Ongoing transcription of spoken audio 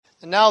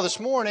And now this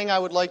morning I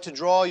would like to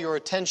draw your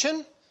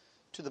attention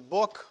to the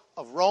book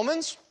of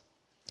Romans,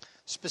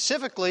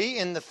 specifically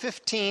in the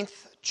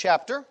 15th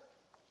chapter.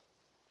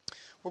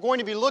 We're going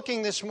to be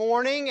looking this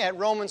morning at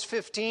Romans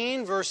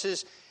 15,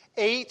 verses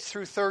 8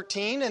 through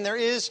 13, and there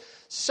is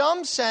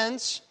some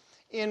sense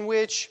in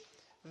which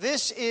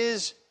this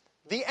is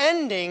the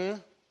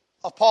ending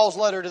of Paul's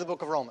letter to the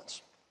book of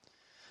Romans.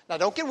 Now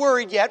don't get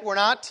worried yet, we're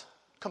not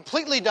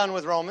completely done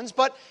with Romans,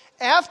 but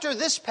after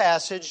this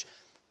passage,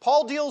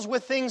 Paul deals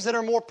with things that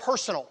are more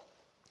personal,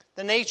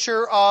 the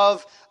nature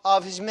of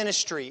his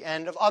ministry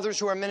and of others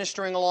who are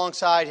ministering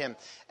alongside him.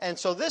 And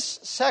so this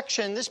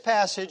section, this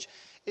passage,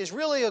 is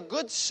really a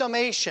good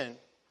summation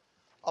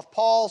of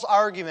Paul's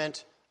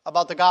argument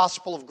about the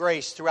gospel of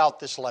grace throughout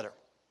this letter.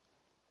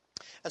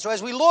 And so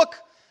as we look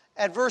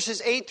at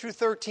verses 8 through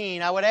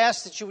 13, I would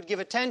ask that you would give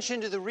attention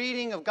to the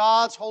reading of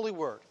God's holy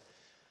word.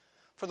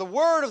 For the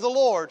word of the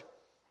Lord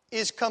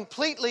is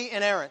completely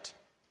inerrant.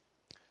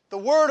 The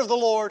word of the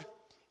Lord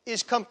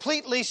is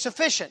completely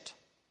sufficient.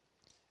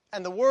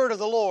 And the word of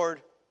the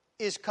Lord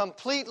is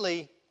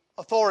completely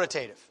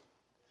authoritative.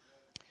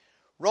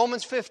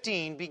 Romans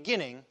 15,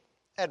 beginning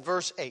at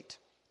verse 8.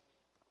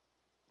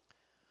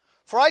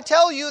 For I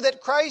tell you that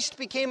Christ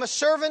became a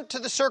servant to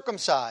the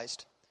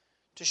circumcised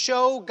to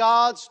show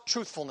God's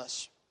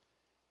truthfulness,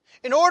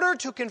 in order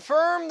to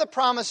confirm the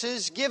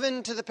promises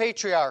given to the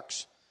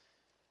patriarchs,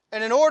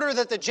 and in order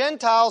that the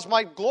Gentiles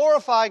might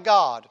glorify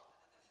God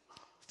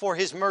for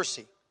His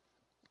mercy.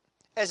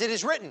 As it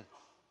is written,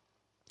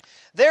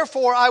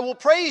 therefore I will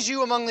praise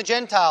you among the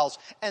Gentiles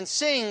and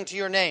sing to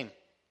your name.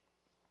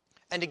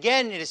 And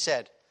again it is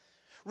said,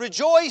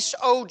 rejoice,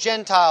 O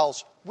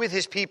Gentiles, with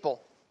His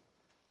people.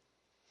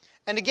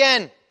 And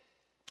again,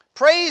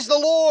 praise the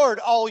Lord,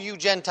 all you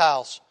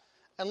Gentiles,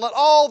 and let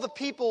all the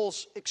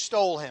peoples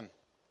extol Him.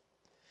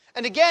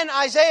 And again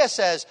Isaiah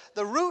says,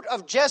 the root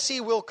of Jesse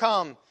will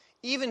come,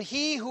 even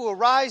he who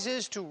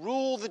arises to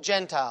rule the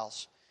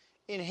Gentiles.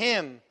 In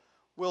Him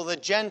will the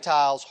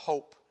Gentiles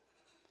hope.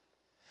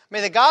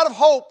 May the God of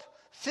hope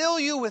fill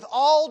you with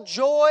all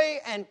joy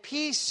and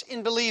peace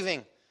in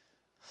believing,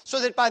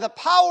 so that by the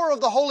power of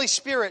the Holy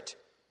Spirit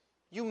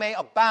you may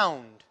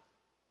abound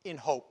in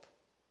hope.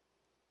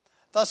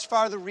 Thus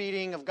far the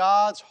reading of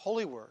God's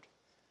holy word.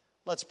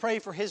 Let's pray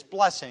for His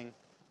blessing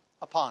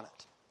upon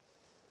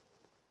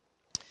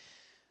it.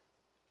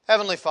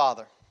 Heavenly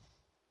Father,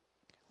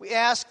 we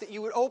ask that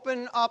you would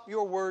open up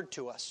your word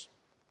to us,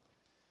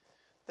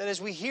 that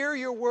as we hear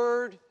your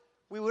word,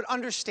 we would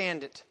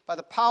understand it by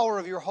the power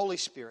of your Holy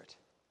Spirit.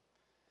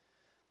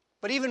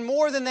 But even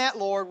more than that,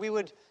 Lord, we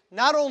would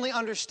not only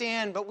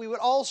understand, but we would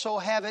also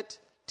have it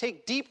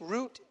take deep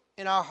root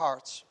in our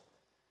hearts,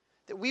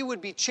 that we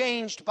would be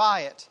changed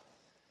by it,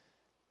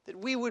 that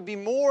we would be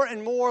more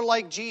and more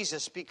like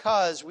Jesus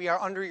because we are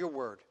under your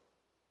word.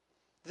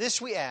 This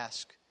we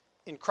ask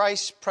in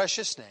Christ's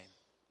precious name.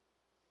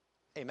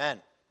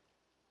 Amen.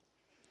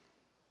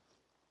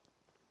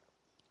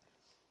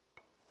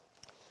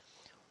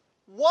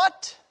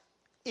 What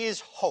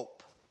is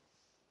hope?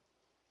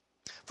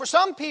 For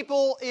some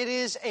people, it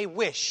is a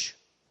wish.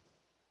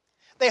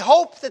 They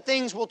hope that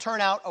things will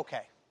turn out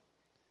okay.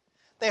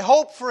 They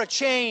hope for a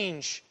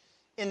change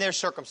in their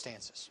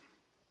circumstances.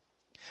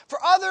 For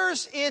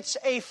others, it's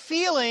a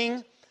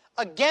feeling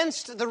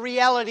against the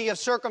reality of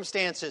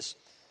circumstances.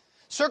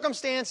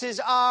 Circumstances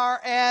are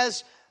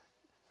as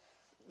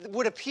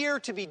would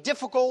appear to be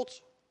difficult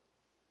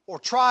or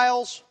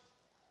trials,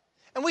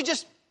 and we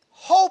just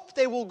hope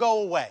they will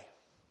go away.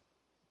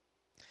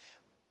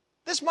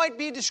 This might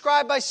be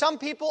described by some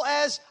people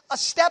as a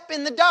step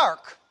in the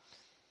dark.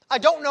 I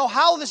don't know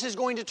how this is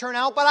going to turn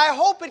out, but I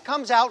hope it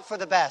comes out for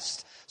the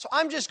best. So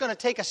I'm just going to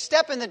take a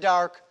step in the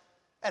dark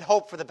and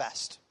hope for the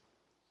best.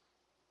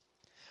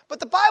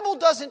 But the Bible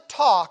doesn't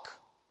talk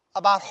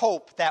about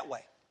hope that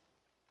way.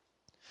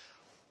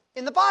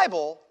 In the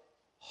Bible,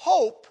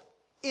 hope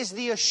is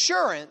the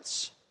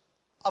assurance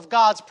of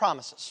God's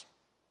promises.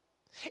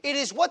 It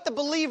is what the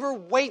believer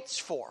waits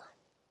for,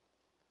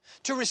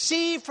 to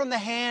receive from the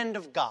hand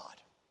of God.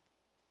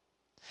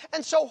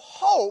 And so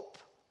hope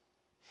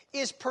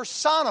is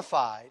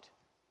personified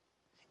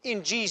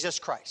in Jesus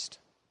Christ.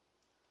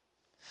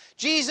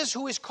 Jesus,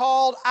 who is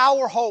called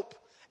our hope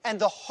and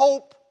the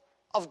hope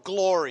of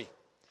glory.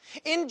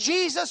 In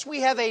Jesus we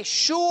have a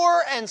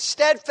sure and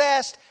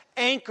steadfast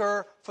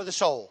anchor for the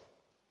soul.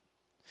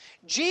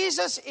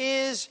 Jesus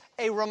is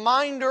a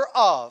reminder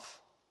of,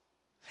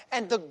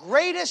 and the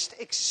greatest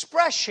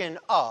expression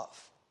of,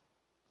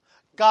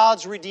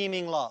 God's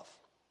redeeming love.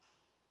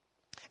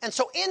 And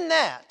so in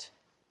that,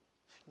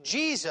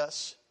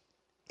 Jesus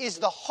is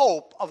the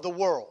hope of the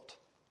world.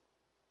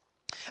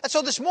 And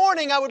so this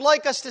morning I would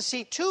like us to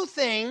see two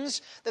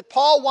things that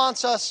Paul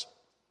wants us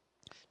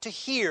to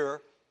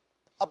hear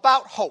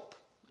about hope.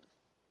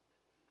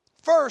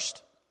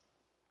 First,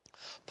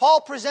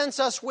 Paul presents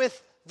us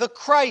with the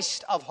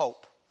Christ of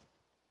hope.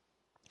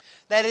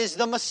 That is,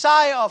 the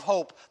Messiah of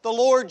hope, the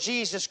Lord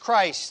Jesus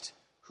Christ,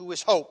 who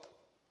is hope.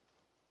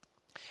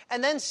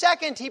 And then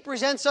second, he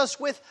presents us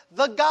with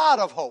the God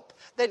of hope.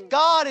 That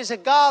God is a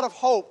God of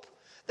hope.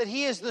 That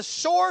he is the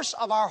source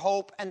of our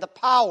hope and the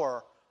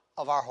power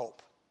of our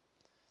hope.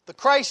 The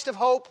Christ of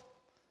hope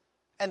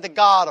and the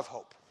God of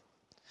hope.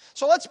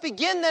 So let's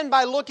begin then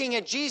by looking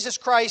at Jesus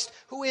Christ,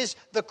 who is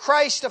the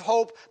Christ of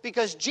hope,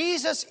 because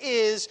Jesus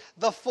is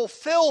the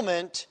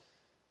fulfillment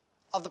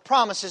of the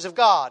promises of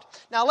God.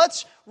 Now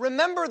let's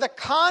remember the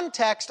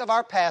context of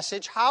our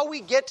passage, how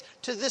we get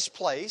to this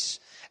place,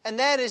 and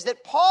that is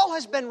that Paul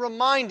has been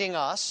reminding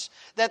us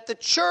that the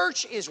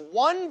church is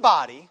one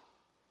body,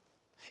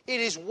 it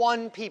is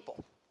one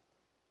people.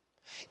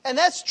 And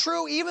that's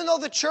true even though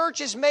the church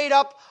is made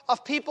up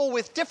of people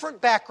with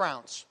different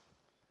backgrounds,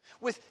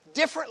 with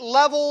different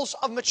levels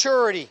of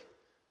maturity,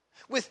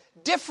 with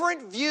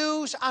different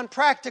views on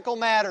practical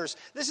matters.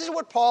 This is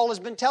what Paul has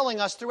been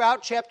telling us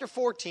throughout chapter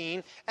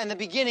 14 and the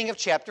beginning of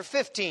chapter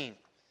 15.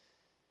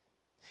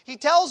 He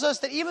tells us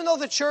that even though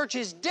the church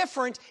is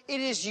different,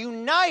 it is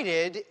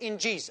united in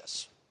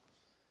Jesus.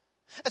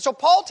 And so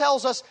Paul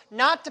tells us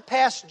not to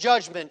pass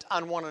judgment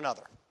on one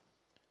another.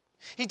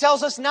 He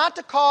tells us not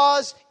to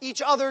cause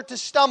each other to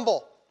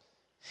stumble.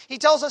 He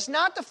tells us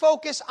not to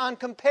focus on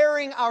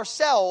comparing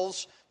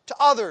ourselves to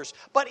others,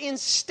 but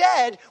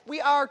instead we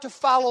are to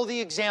follow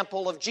the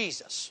example of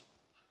Jesus.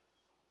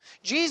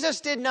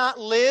 Jesus did not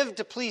live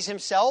to please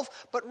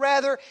himself, but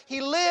rather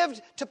he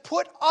lived to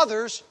put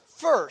others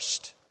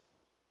first.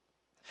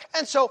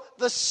 And so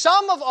the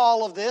sum of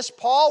all of this,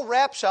 Paul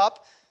wraps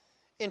up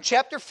in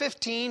chapter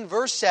 15,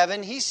 verse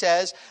 7. He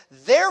says,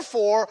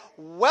 "Therefore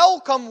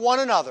welcome one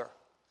another,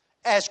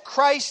 as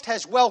Christ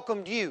has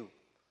welcomed you,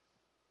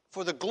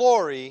 for the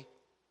glory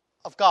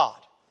of God."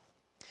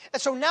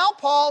 And so now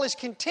Paul is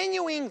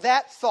continuing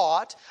that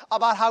thought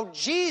about how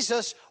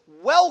Jesus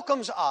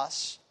welcomes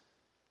us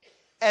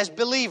as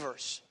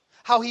believers.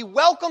 How he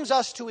welcomes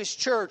us to his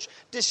church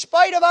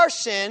despite of our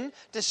sin,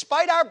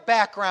 despite our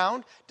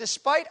background,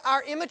 despite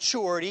our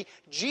immaturity.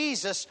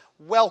 Jesus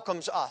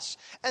welcomes us.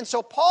 And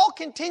so Paul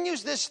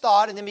continues this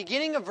thought in the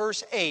beginning of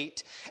verse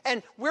 8.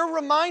 And we're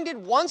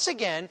reminded once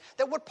again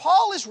that what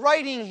Paul is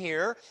writing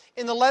here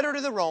in the letter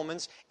to the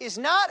Romans is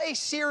not a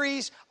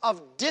series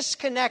of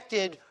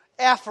disconnected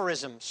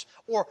aphorisms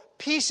or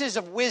pieces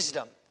of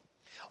wisdom.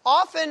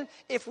 Often,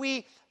 if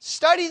we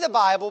study the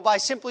Bible by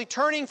simply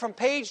turning from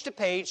page to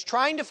page,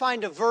 trying to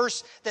find a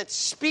verse that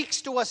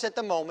speaks to us at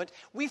the moment,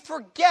 we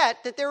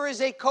forget that there is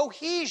a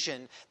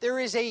cohesion, there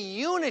is a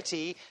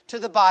unity to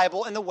the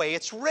Bible and the way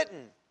it's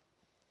written.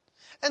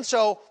 And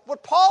so,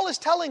 what Paul is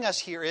telling us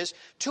here is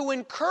to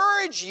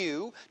encourage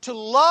you to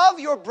love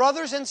your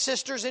brothers and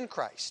sisters in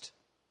Christ.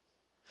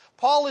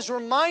 Paul is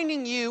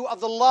reminding you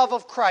of the love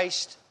of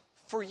Christ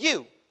for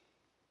you.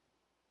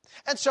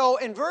 And so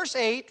in verse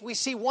 8, we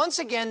see once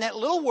again that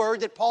little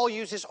word that Paul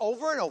uses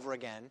over and over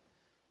again,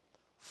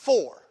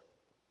 for.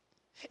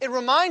 It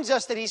reminds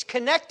us that he's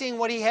connecting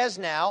what he has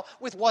now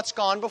with what's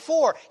gone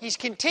before. He's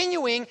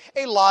continuing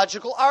a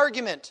logical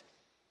argument.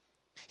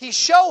 He's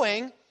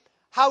showing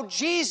how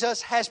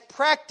Jesus has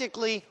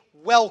practically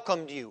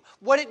welcomed you,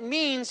 what it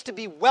means to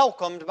be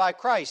welcomed by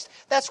Christ.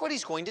 That's what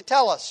he's going to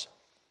tell us.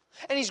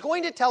 And he's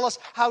going to tell us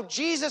how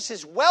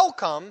Jesus'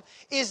 welcome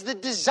is the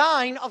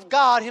design of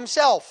God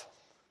himself.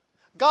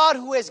 God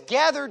who has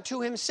gathered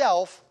to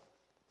himself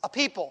a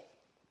people.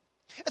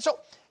 And so,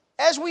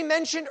 as we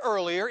mentioned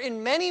earlier,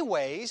 in many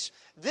ways,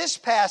 this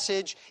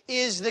passage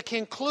is the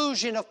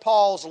conclusion of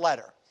Paul's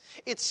letter.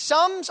 It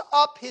sums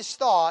up his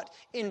thought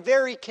in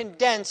very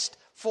condensed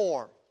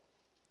form.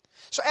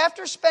 So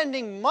after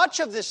spending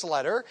much of this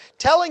letter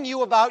telling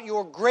you about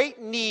your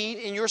great need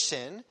in your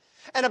sin,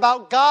 and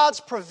about God's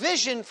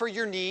provision for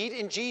your need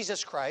in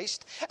Jesus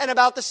Christ, and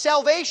about the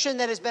salvation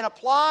that has been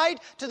applied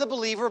to the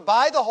believer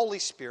by the Holy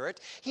Spirit,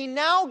 he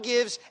now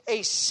gives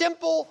a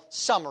simple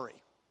summary.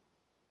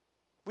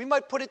 We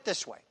might put it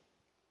this way.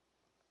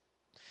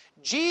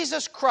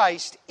 Jesus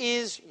Christ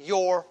is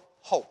your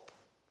hope.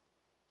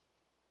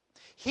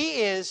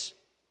 He is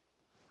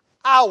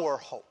our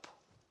hope.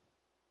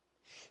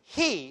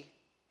 He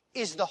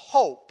is the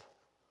hope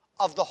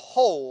of the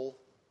whole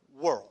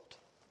world.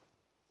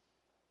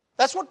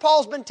 That's what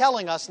Paul's been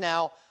telling us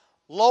now,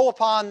 lo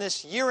upon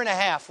this year and a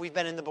half we've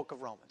been in the book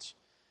of Romans.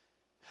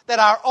 That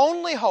our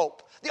only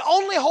hope, the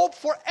only hope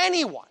for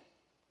anyone,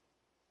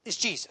 is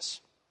Jesus.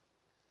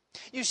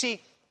 You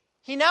see,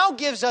 he now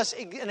gives us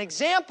an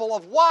example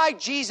of why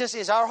Jesus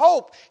is our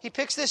hope. He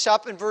picks this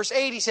up in verse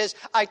 8. He says,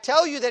 "I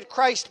tell you that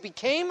Christ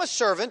became a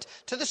servant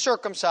to the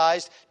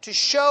circumcised to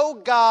show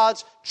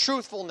God's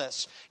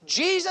truthfulness."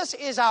 Jesus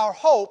is our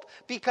hope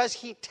because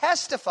he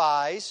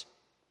testifies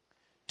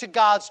to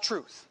God's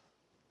truth.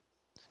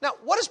 Now,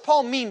 what does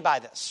Paul mean by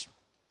this?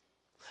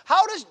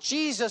 How does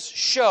Jesus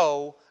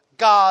show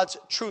God's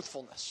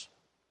truthfulness?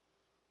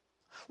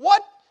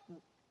 What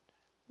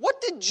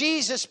did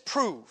Jesus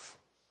prove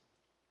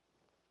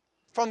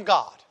from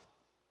God?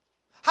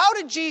 How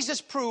did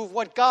Jesus prove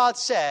what God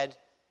said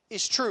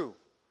is true?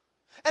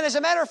 And as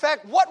a matter of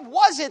fact, what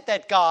was it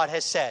that God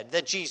has said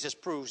that Jesus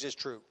proves is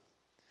true?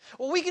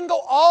 Well, we can go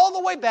all the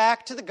way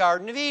back to the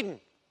Garden of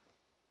Eden.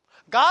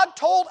 God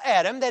told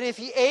Adam that if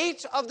he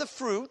ate of the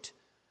fruit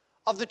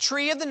of the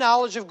tree of the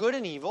knowledge of good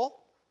and evil,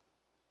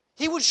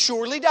 he would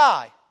surely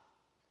die.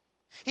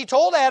 He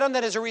told Adam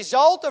that as a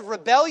result of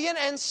rebellion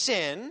and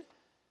sin,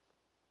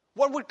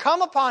 what would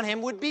come upon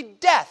him would be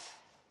death,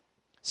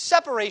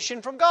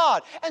 separation from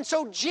God. And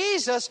so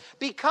Jesus,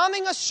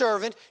 becoming a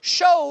servant,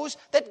 shows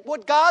that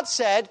what God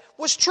said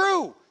was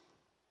true.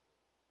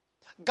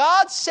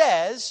 God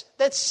says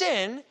that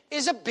sin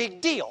is a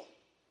big deal.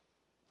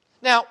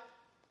 Now,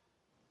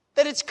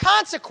 that its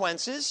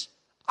consequences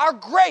are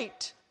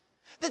great.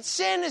 That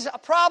sin is a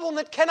problem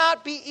that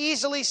cannot be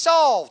easily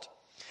solved.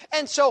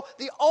 And so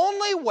the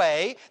only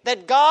way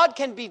that God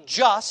can be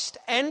just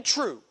and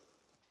true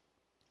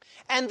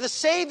and the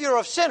Savior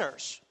of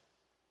sinners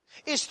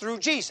is through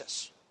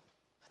Jesus.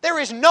 There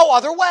is no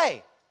other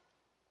way.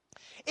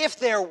 If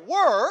there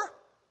were,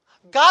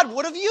 God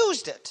would have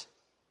used it.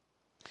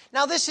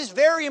 Now, this is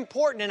very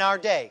important in our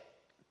day.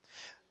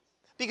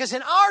 Because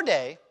in our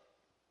day,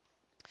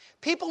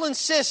 people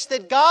insist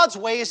that God's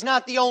way is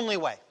not the only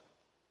way.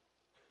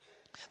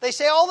 They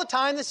say all the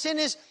time that sin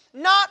is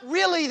not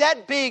really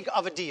that big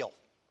of a deal.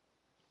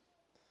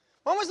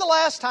 When was the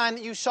last time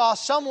that you saw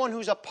someone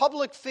who's a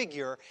public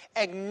figure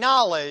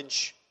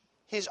acknowledge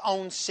his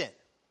own sin?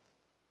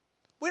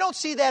 We don't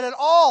see that at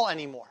all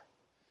anymore.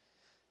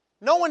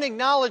 No one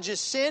acknowledges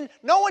sin.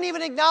 No one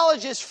even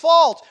acknowledges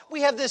fault.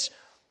 We have this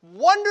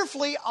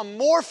wonderfully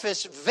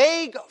amorphous,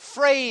 vague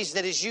phrase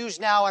that is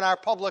used now in our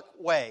public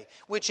way,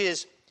 which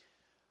is,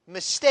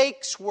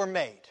 mistakes were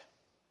made.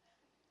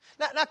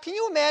 Now, can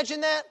you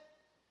imagine that?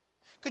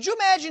 Could you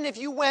imagine if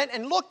you went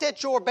and looked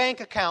at your bank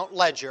account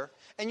ledger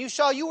and you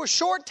saw you were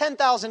short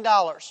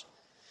 $10,000,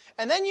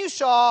 and then you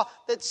saw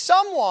that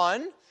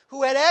someone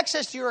who had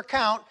access to your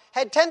account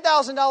had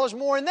 $10,000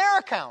 more in their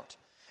account,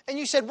 and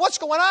you said, what's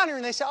going on here?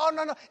 And they said, oh,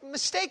 no,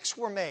 mistakes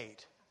were made.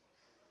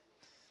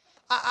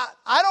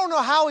 I don't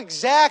know how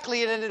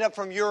exactly it ended up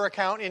from your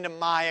account into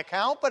my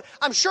account, but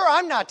I'm sure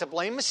I'm not to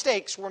blame.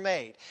 Mistakes were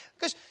made.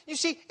 Because, you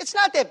see, it's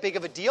not that big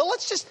of a deal.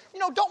 Let's just,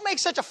 don't make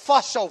such a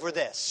fuss over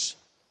this.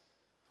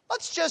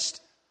 Let's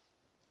just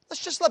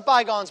let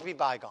bygones be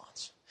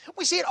bygones.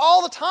 We see it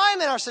all the time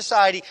in our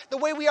society, the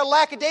way we are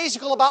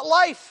lackadaisical about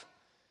life.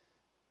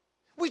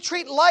 We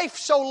treat life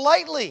so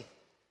lightly.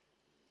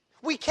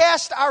 We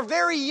cast our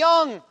very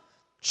young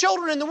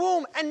children in the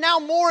womb, and now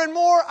more and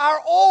more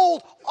our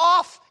old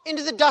off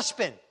into the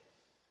dustbin.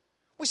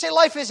 We say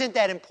life isn't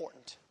that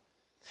important.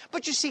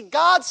 But you see,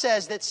 God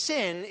says that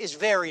sin is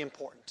very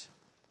important.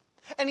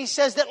 And He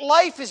says that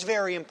life is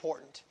very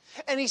important.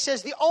 And He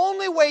says the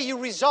only way you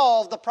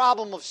resolve the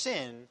problem of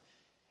sin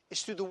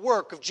is through the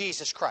work of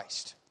Jesus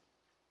Christ.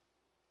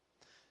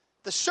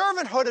 The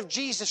servanthood of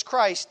Jesus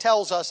Christ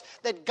tells us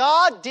that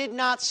God did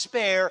not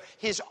spare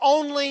His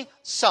only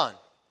Son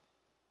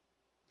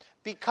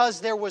because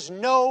there was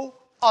no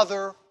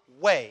other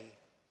way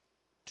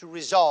to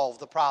resolve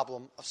the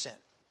problem of sin.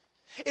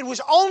 It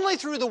was only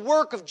through the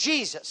work of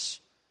Jesus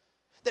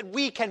that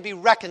we can be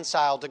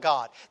reconciled to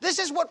God. This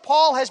is what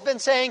Paul has been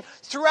saying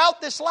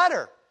throughout this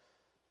letter.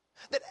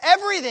 That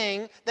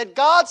everything that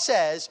God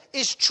says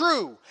is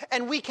true.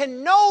 And we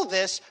can know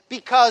this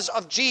because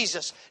of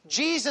Jesus.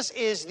 Jesus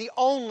is the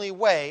only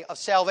way of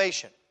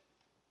salvation.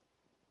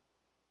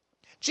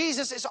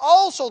 Jesus is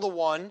also the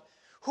one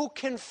who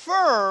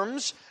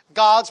confirms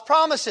God's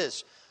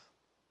promises.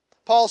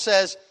 Paul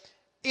says,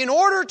 in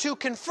order to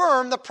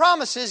confirm the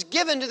promises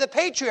given to the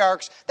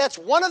patriarchs, that's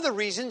one of the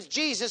reasons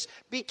Jesus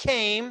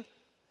became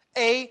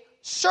a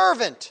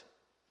servant.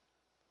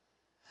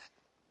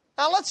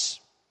 Now let's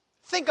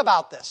think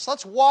about this.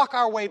 Let's walk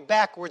our way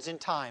backwards in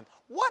time.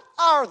 What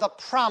are the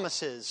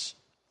promises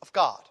of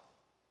God?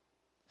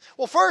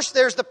 Well, first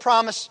there's the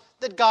promise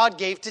that God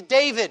gave to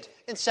David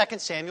in 2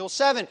 Samuel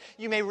 7.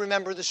 You may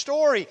remember the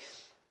story.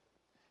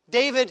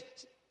 David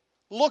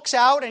looks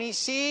out and he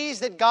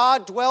sees that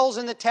God dwells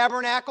in the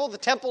tabernacle. The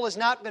temple has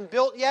not been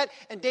built yet,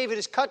 and David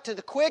is cut to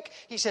the quick.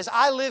 He says,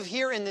 I live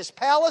here in this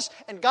palace,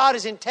 and God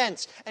is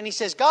intense. And he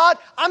says, God,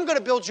 I'm going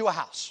to build you a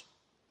house.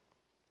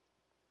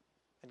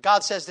 And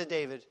God says to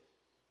David,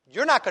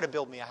 you're not going to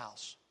build me a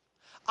house.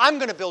 I'm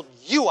going to build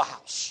you a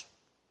house.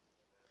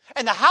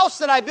 And the house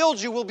that I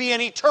build you will be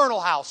an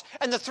eternal house.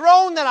 And the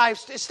throne that I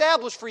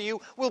establish for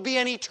you will be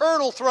an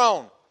eternal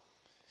throne.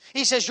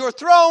 He says, your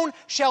throne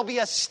shall be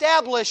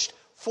established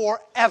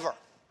forever.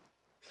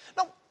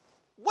 Now,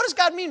 what does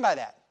God mean by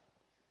that?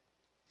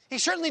 He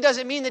certainly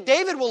doesn't mean that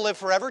David will live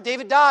forever.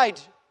 David died.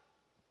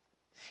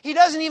 He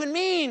doesn't even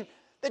mean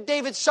that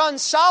David's son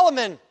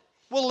Solomon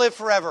will live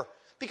forever.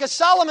 Because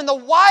Solomon, the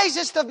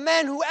wisest of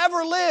men who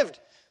ever lived,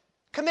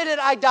 committed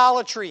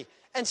idolatry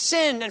and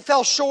sinned and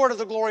fell short of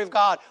the glory of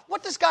God.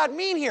 What does God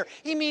mean here?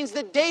 He means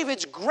that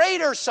David's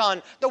greater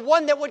son, the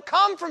one that would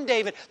come from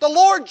David, the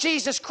Lord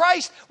Jesus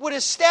Christ, would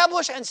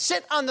establish and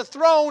sit on the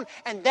throne,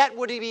 and that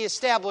would be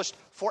established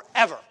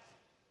forever.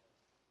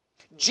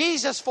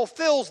 Jesus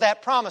fulfills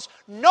that promise.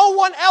 No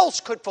one else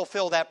could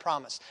fulfill that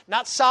promise.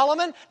 Not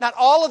Solomon, not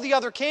all of the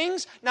other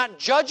kings, not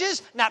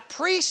judges, not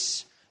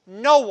priests,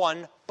 no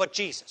one but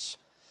Jesus.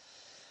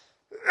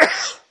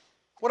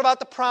 What about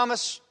the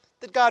promise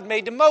that God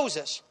made to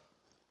Moses?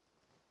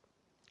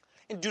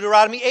 In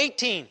Deuteronomy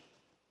 18,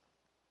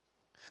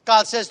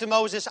 God says to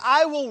Moses,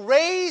 I will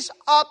raise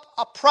up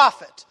a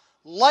prophet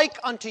like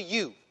unto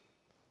you,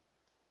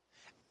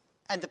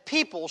 and the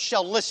people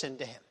shall listen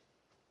to him.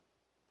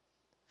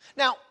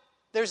 Now,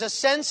 there's a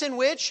sense in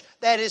which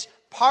that is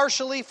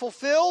partially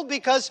fulfilled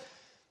because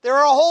there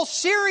are a whole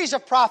series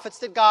of prophets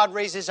that God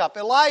raises up.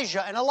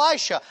 Elijah and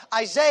Elisha,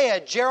 Isaiah,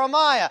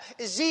 Jeremiah,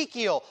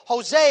 Ezekiel,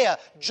 Hosea,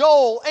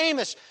 Joel,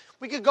 Amos.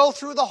 We could go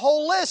through the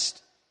whole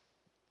list.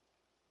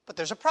 But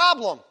there's a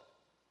problem.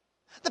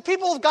 The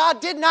people of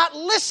God did not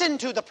listen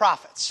to the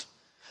prophets.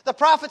 The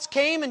prophets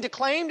came and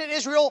declaimed, and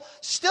Israel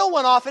still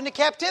went off into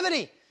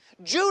captivity.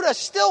 Judah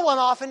still went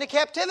off into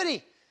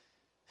captivity.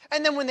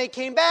 And then when they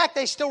came back,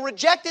 they still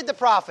rejected the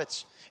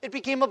prophets. It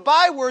became a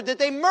byword that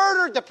they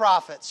murdered the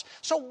prophets.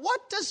 So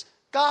what does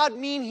God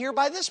mean here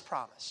by this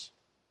promise?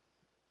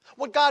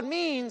 What God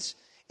means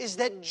is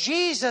that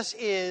Jesus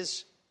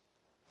is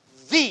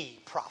the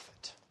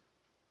prophet.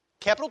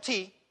 Capital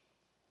T,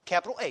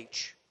 capital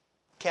H,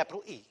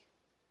 capital E.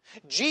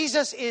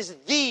 Jesus is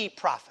the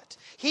prophet.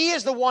 He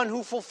is the one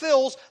who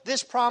fulfills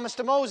this promise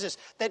to Moses,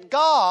 that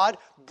God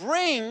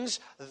brings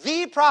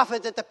the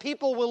prophet that the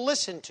people will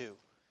listen to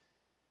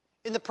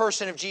in the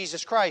person of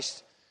Jesus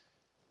Christ.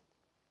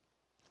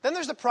 Then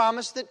there's the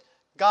promise that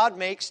God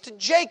makes to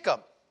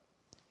Jacob.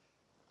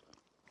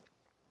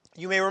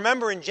 You may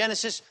remember in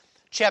Genesis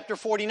chapter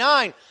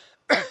 49,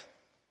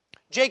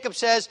 Jacob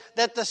says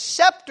that the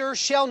scepter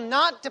shall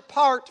not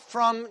depart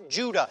from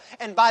Judah.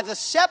 And by the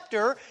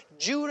scepter,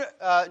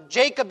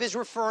 Jacob is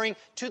referring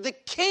to the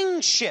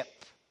kingship.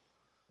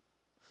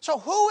 So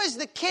who is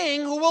the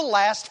king who will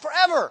last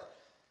forever?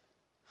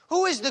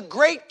 Who is the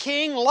great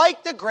king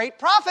like the great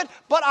prophet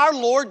but our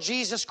Lord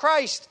Jesus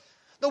Christ?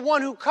 The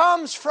one who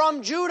comes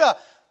from Judah,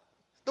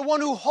 the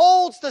one who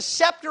holds the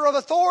scepter of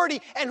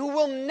authority and who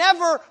will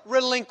never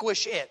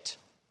relinquish it.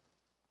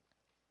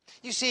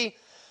 You see,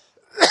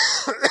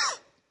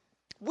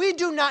 we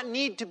do not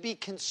need to be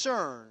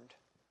concerned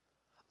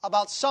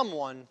about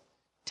someone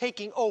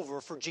taking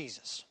over for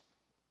Jesus.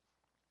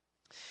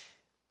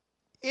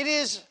 It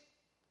is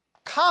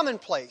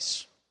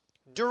commonplace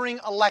during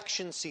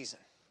election season,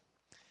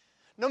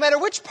 no matter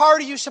which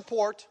party you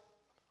support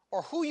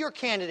or who your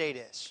candidate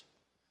is,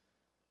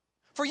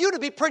 for you to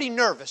be pretty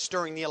nervous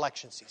during the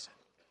election season.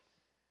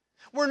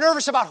 We're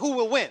nervous about who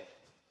will win.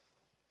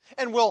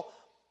 And will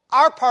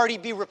our party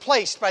be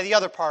replaced by the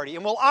other party?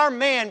 And will our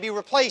man be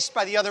replaced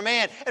by the other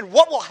man? And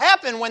what will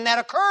happen when that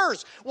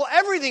occurs? Will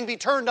everything be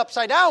turned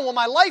upside down? Will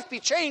my life be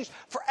changed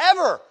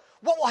forever?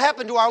 What will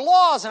happen to our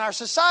laws and our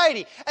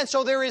society? And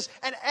so there is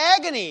an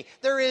agony,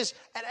 there is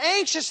an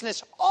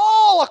anxiousness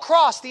all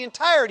across the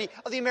entirety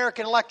of the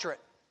American electorate.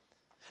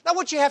 Now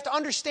what you have to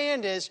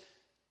understand is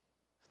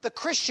the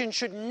Christian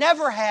should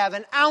never have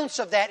an ounce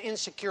of that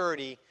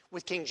insecurity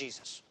with King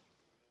Jesus.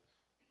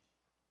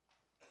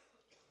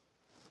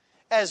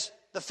 As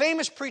the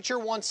famous preacher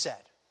once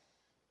said,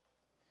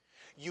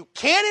 you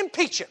can't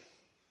impeach him,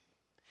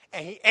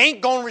 and he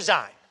ain't going to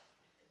resign.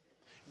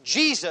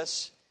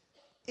 Jesus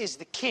is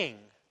the king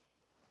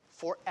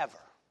forever.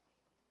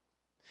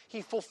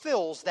 He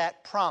fulfills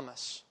that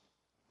promise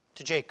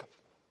to Jacob.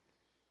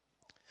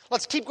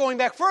 Let's keep going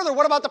back further.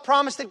 What about the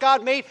promise that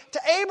God made to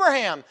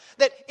Abraham?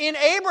 That in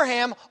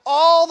Abraham,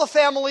 all the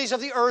families of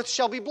the earth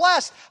shall be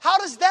blessed. How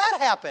does that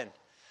happen?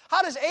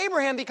 How does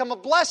Abraham become a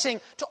blessing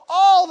to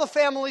all the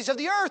families of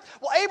the earth?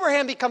 Well,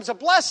 Abraham becomes a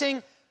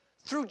blessing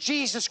through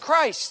Jesus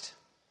Christ.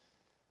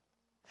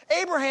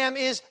 Abraham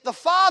is the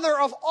father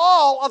of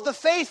all of the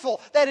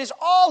faithful. That is,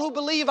 all who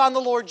believe on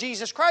the Lord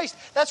Jesus Christ.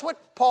 That's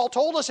what Paul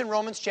told us in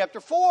Romans chapter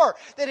 4.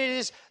 That it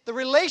is the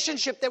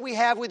relationship that we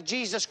have with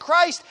Jesus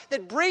Christ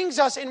that brings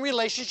us in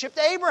relationship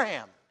to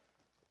Abraham.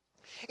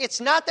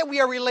 It's not that we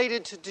are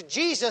related to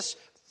Jesus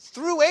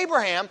through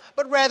Abraham,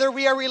 but rather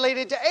we are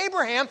related to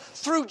Abraham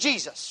through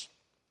Jesus.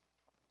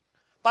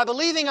 By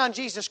believing on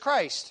Jesus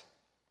Christ,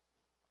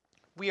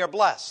 we are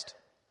blessed.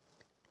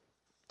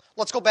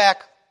 Let's go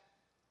back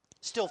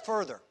still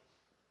further.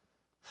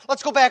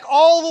 Let's go back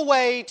all the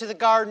way to the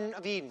Garden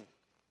of Eden.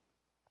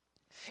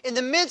 In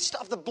the midst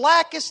of the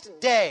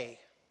blackest day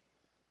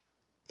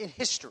in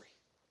history,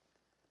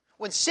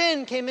 when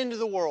sin came into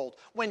the world,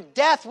 when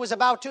death was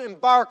about to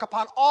embark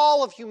upon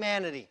all of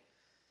humanity,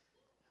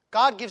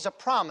 God gives a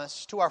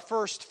promise to our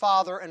first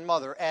father and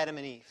mother, Adam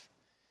and Eve.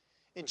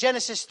 In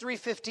Genesis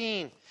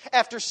 3:15,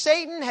 after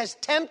Satan has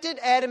tempted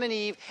Adam and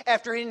Eve,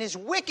 after in his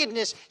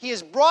wickedness he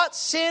has brought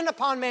sin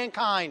upon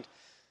mankind,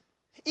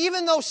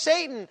 even though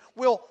Satan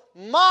will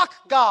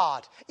mock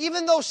God,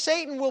 even though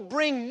Satan will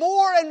bring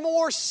more and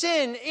more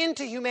sin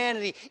into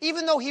humanity,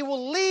 even though he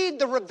will lead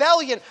the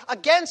rebellion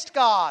against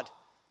God,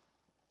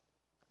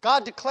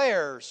 God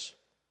declares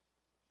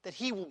that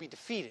he will be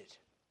defeated.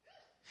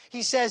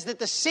 He says that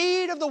the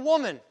seed of the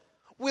woman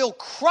will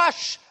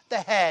crush the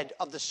head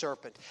of the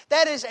serpent.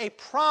 That is a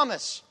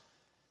promise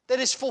that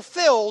is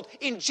fulfilled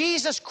in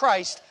Jesus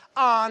Christ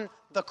on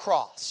the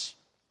cross.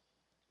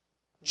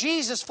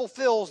 Jesus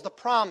fulfills the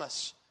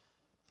promise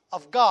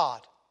of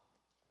God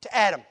to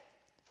Adam,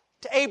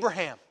 to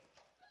Abraham,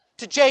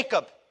 to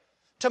Jacob,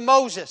 to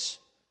Moses,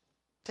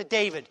 to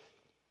David.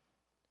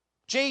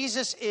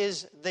 Jesus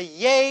is the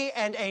yea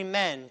and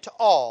amen to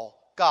all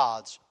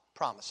God's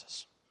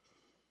promises.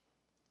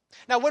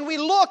 Now, when we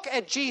look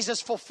at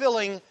Jesus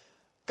fulfilling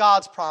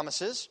God's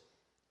promises,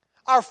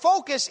 our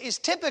focus is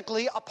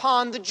typically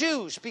upon the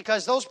Jews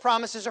because those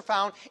promises are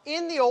found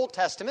in the Old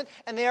Testament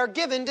and they are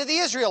given to the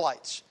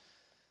Israelites.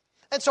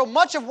 And so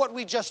much of what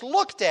we just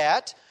looked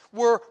at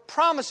were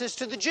promises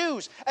to the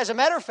Jews. As a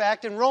matter of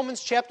fact, in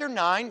Romans chapter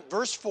 9,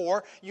 verse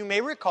 4, you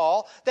may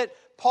recall that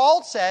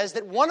Paul says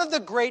that one of the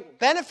great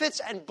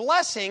benefits and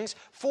blessings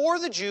for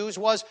the Jews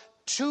was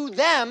to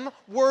them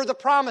were the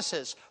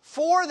promises.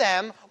 For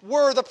them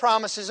were the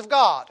promises of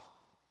God.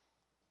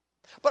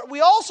 But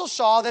we also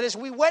saw that as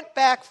we went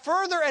back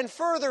further and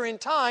further in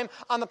time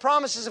on the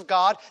promises of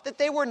God, that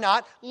they were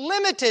not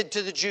limited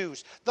to the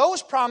Jews.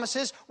 Those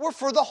promises were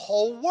for the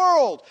whole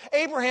world.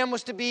 Abraham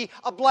was to be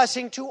a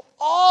blessing to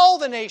all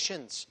the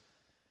nations.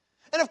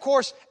 And of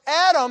course,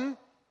 Adam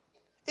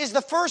is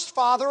the first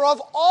father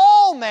of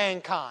all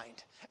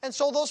mankind. And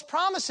so those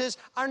promises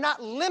are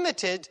not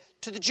limited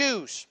to the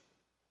Jews.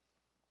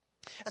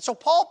 And so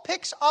Paul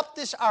picks up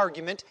this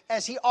argument,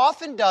 as he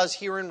often does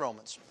here in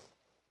Romans,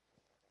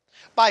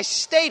 by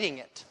stating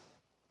it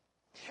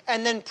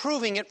and then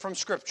proving it from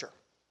Scripture.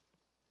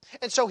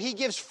 And so he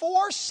gives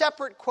 4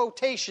 separate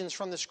quotations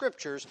from the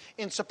Scriptures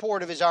in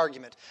support of his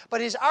argument.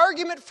 But his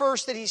argument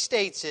first that he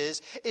states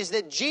is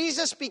that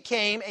Jesus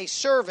became a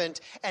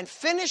servant and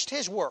finished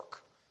his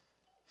work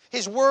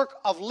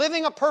of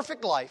living a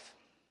perfect life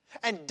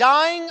and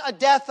dying a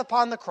death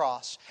upon the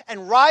cross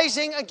and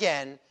rising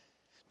again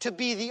to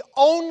be the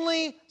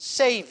only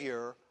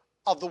Savior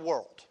of the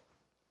world.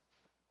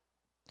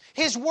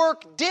 His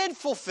work did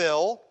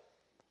fulfill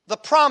the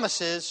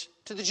promises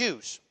to the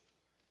Jews.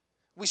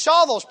 We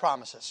saw those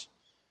promises.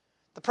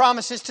 The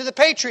promises to the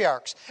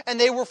patriarchs. And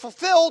they were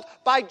fulfilled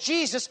by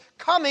Jesus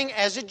coming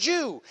as a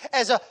Jew,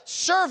 as a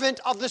servant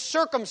of the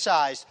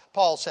circumcised,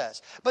 Paul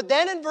says. But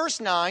then in verse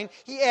 9,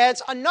 he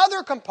adds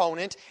another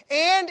component,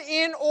 and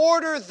in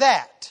order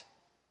that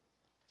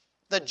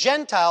the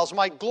Gentiles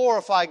might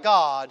glorify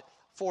God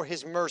for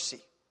his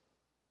mercy.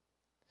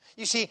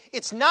 You see,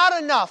 it's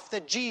not enough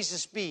that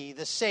Jesus be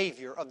the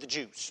Savior of the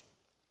Jews.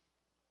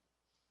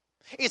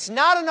 It's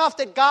not enough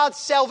that God's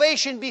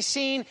salvation be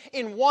seen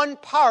in one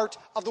part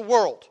of the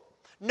world.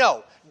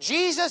 No,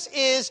 Jesus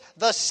is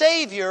the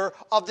Savior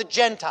of the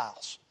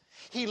Gentiles.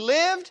 He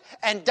lived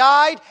and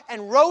died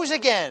and rose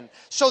again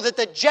so that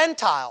the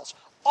Gentiles,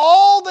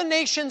 all the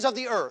nations of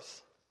the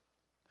earth,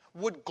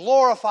 would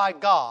glorify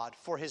God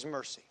for his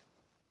mercy.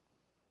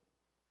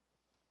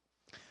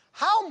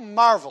 How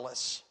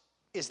marvelous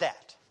is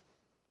that?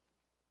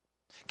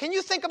 Can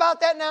you think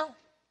about that now?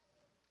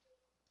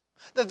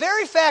 The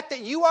very fact that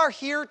you are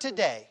here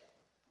today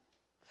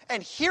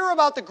and hear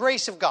about the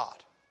grace of God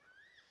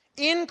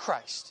in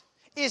Christ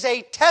is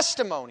a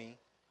testimony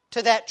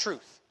to that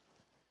truth.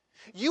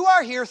 You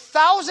are here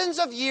thousands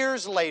of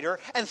years later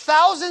and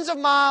thousands of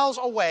miles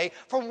away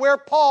from where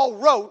Paul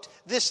wrote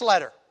this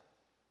letter.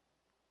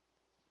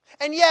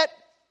 And yet,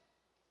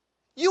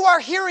 you are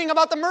hearing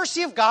about the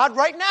mercy of God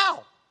right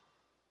now.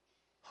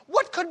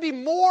 What could be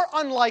more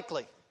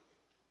unlikely?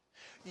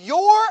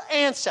 Your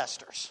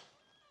ancestors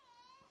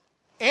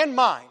and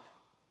mine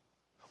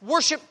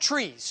worshiped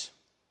trees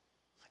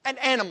and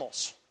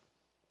animals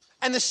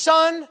and the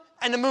sun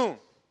and the moon.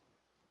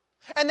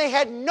 And they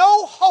had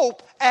no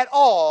hope at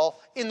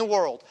all in the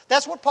world.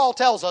 That's what Paul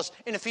tells us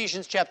in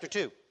Ephesians chapter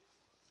 2.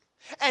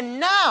 And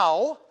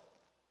now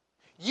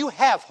you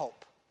have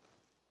hope.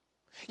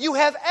 You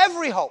have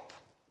every hope.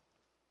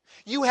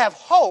 You have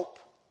hope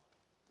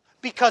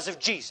because of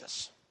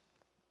Jesus.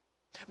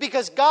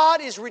 Because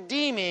God is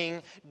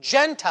redeeming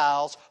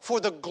Gentiles for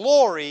the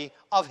glory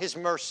of his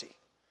mercy.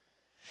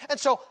 And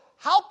so,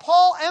 how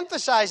Paul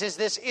emphasizes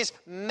this is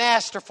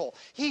masterful.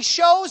 He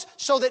shows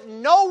so that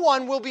no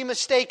one will be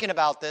mistaken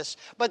about this,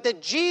 but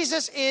that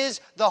Jesus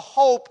is the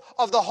hope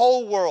of the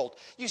whole world.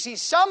 You see,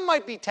 some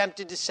might be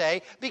tempted to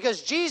say,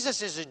 because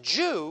Jesus is a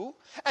Jew,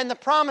 and the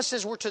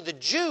promises were to the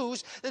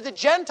Jews, that the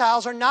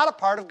Gentiles are not a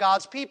part of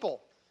God's people.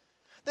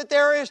 That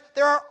there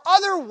are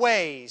other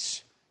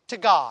ways to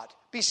God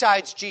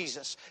besides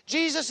Jesus.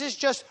 Jesus is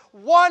just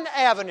one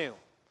avenue.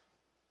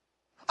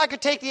 I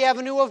could take the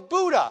avenue of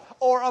Buddha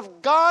or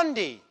of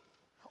Gandhi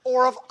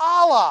or of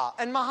Allah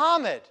and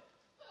Muhammad.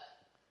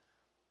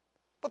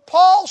 But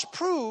Paul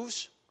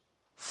proves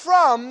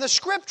from the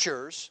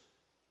Scriptures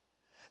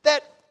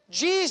that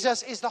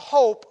Jesus is the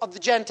hope of the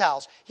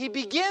Gentiles. He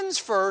begins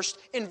first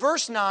in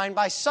verse 9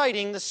 by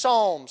citing the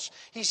Psalms.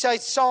 He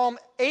cites Psalm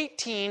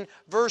 18,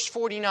 verse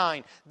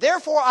 49.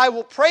 Therefore I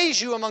will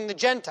praise you among the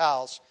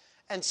Gentiles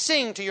and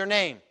sing to your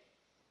name.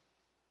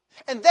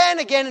 And then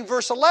again in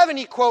verse 11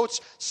 he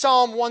quotes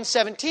Psalm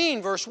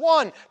 117, verse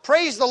 1.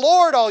 Praise the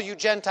Lord, all you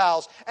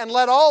Gentiles, and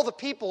let all the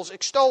peoples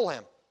extol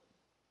him.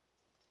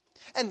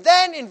 And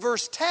then in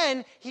verse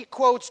 10, he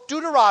quotes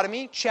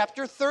Deuteronomy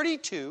chapter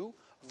 32,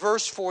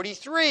 verse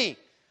 43.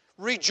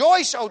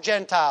 Rejoice, O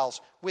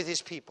Gentiles, with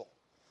his people.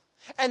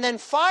 And then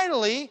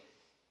finally,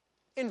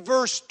 in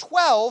verse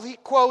 12, he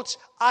quotes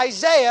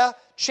Isaiah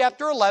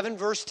chapter 11,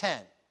 verse 10.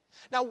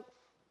 Now,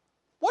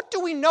 what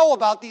do we know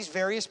about these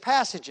various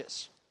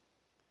passages?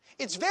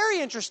 It's very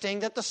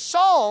interesting that the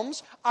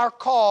Psalms are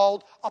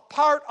called a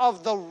part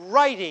of the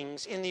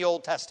writings in the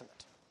Old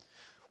Testament.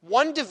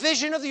 One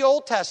division of the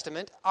Old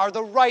Testament are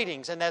the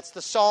writings, and that's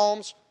the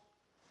Psalms,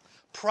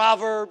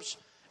 Proverbs,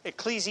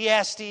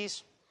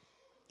 Ecclesiastes.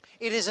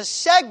 It is a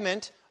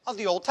segment of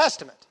the Old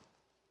Testament.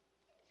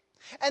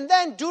 And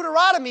then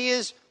Deuteronomy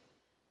is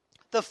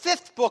the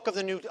fifth book of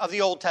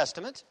the Old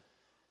Testament,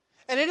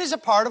 and it is a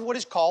part of what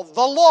is called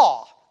the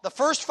law. The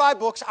first 5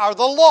 books are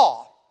the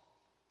law.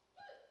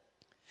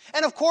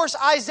 And of course,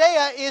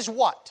 Isaiah is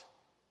what?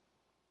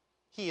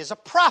 He is a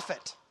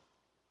prophet.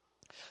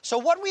 So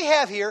what we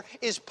have here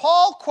is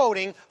Paul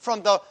quoting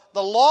from the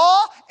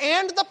law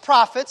and the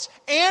prophets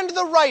and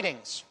the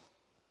writings.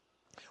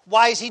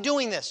 Why is he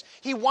doing this?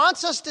 He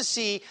wants us to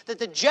see that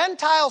the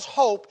Gentiles'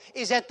 hope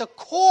is at the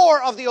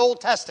core of the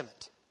Old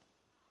Testament.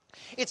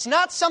 It's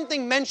not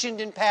something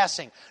mentioned in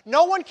passing.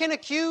 No one can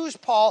accuse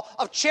Paul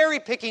of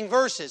cherry-picking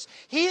verses.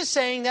 He is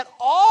saying that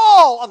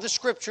all of the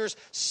Scriptures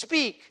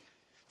speak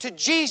to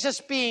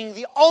Jesus being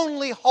the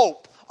only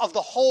hope of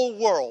the whole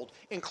world,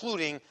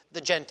 including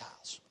the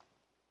Gentiles.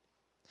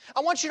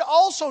 I want you to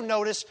also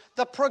notice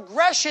the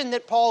progression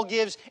that Paul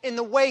gives in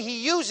the way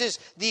he uses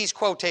these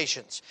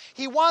quotations.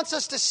 He wants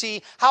us to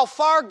see how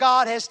far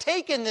God has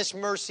taken this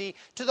mercy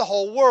to the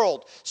whole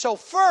world. So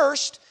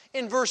first,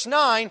 in verse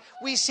 9,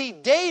 we see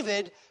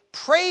David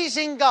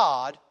praising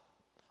God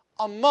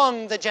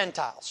among the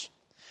Gentiles.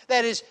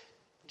 That is,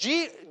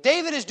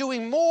 David is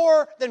doing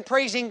more than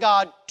praising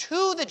God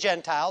to the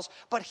Gentiles,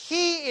 but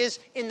he is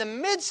in the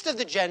midst of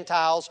the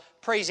Gentiles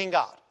praising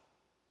God.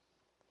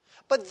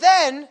 But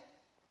then,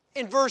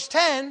 in verse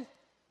 10,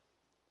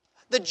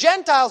 the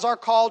Gentiles are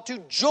called to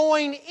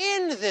join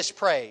in this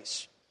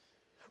praise.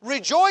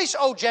 Rejoice,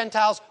 O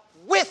Gentiles,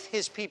 with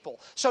his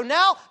people. So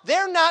now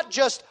they're not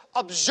just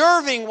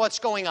observing what's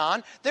going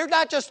on. They're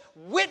not just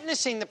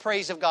witnessing the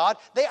praise of God.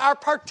 They are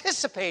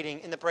participating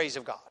in the praise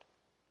of God.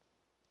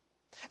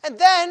 And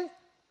then,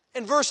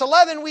 in verse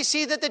 11, we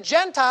see that the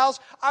Gentiles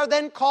are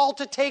then called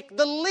to take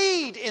the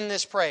lead in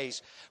this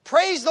praise.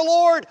 Praise the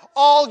Lord,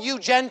 all you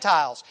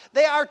Gentiles.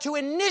 They are to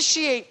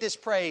initiate this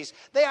praise.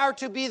 They are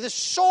to be the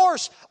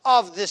source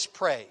of this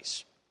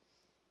praise.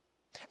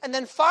 And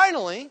then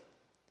finally,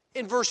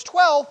 in verse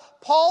 12,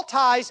 Paul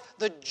ties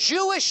the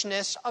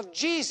Jewishness of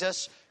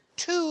Jesus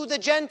to the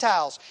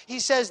Gentiles. He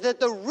says that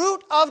the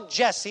root of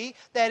Jesse,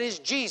 that is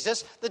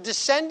Jesus, the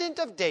descendant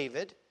of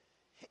David,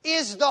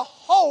 is the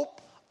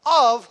hope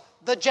of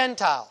the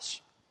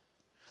Gentiles.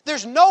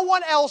 There's no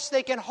one else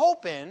they can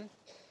hope in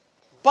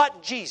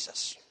but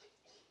Jesus.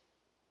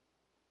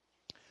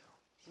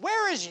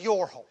 Where is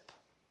your hope?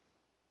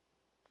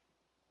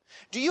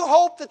 Do you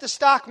hope that the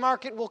stock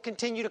market will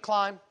continue to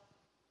climb?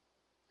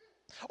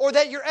 Or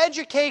that your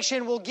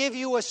education will give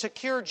you a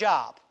secure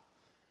job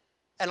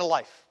and a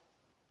life?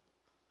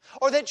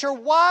 Or that your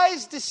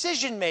wise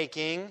decision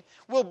making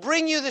will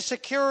bring you the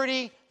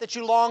security that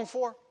you long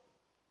for?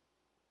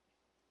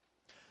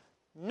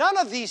 None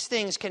of these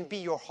things can be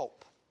your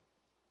hope.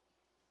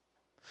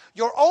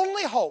 Your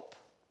only hope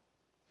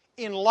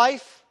in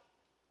life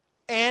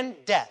and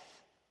death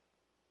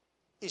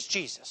is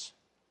Jesus.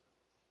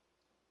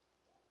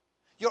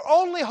 Your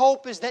only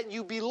hope is that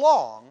you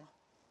belong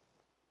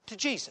to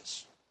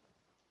Jesus.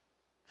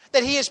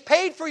 That He has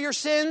paid for your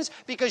sins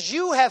because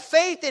you have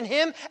faith in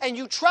Him and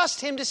you trust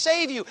Him to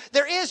save you.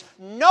 There is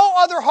no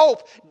other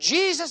hope.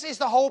 Jesus is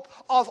the hope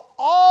of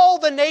all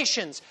the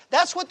nations.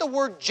 That's what the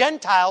word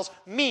Gentiles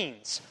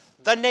means.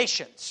 The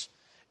nations.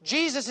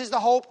 Jesus is the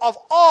hope of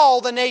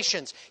all the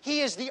nations.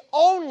 He is the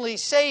only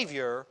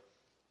Savior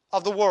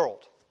of the world.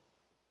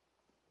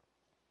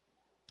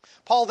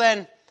 Paul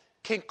then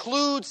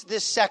concludes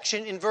this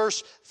section in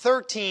verse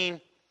 13.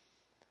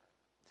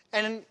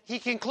 And he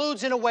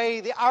concludes in a way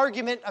the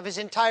argument of his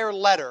entire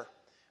letter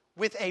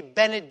with a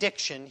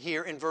benediction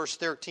here in verse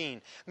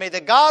 13. May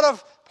the God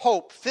of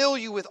hope fill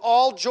you with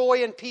all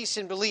joy and peace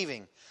in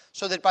believing,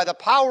 so that by the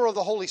power of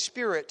the Holy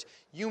Spirit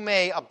you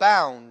may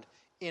abound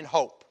in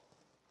hope.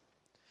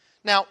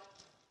 Now,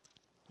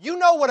 you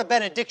know what a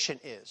benediction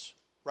is,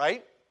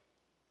 right?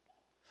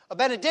 A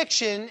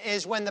benediction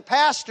is when the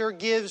pastor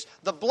gives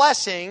the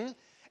blessing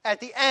at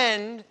the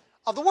end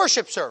of the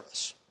worship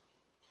service.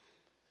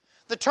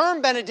 The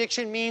term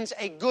benediction means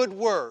a good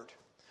word,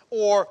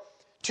 or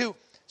to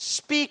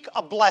speak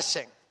a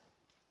blessing.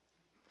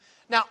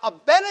 Now, a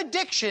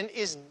benediction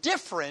is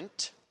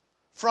different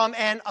from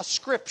an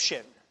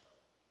ascription.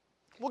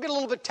 We'll get a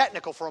little bit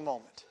technical for a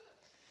moment.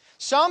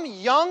 Some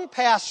young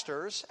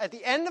pastors, at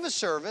the end of a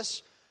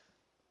service,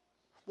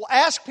 will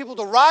ask people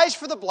to rise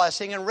for the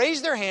blessing and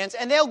raise their hands,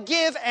 and they'll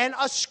give an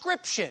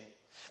ascription.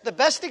 The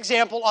best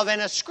example of an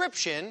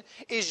ascription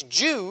is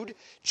Jude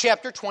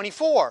chapter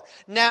 24.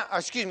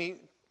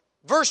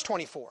 Verse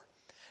 24.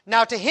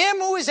 Now to him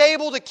who is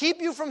able to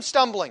keep you from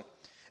stumbling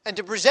and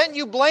to present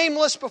you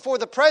blameless before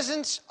the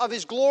presence of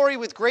his glory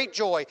with great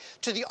joy,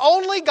 to the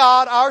only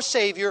God, our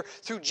Savior,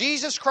 through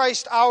Jesus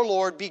Christ our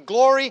Lord, be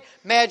glory,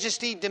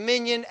 majesty,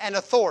 dominion, and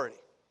authority.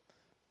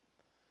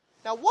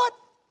 Now what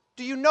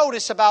do you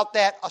notice about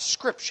that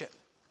ascription?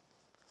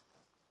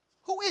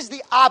 Who is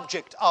the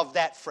object of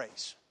that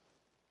phrase?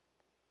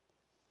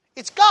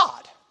 It's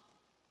God.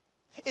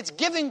 It's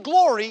giving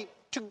glory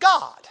to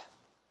God.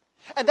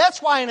 And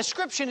that's why an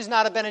ascription is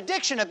not a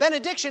benediction. A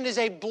benediction is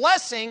a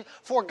blessing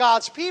for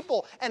God's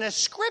people. An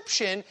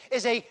ascription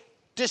is a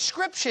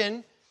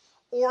description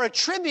or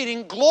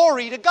attributing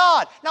glory to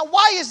God. Now,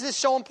 why is this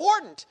so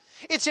important?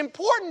 It's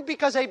important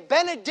because a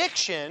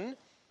benediction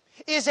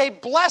is a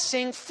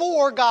blessing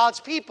for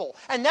God's people.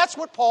 And that's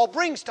what Paul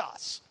brings to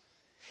us.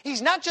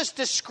 He's not just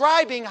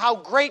describing how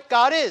great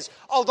God is,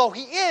 although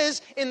he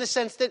is in the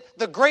sense that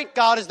the great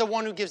God is the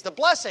one who gives the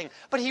blessing.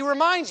 But he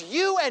reminds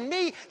you and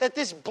me that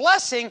this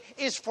blessing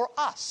is for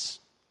us.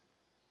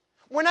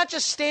 We're not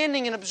just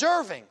standing and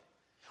observing.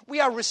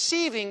 We are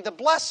receiving the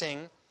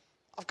blessing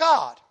of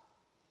God.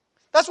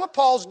 That's what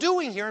Paul's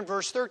doing here in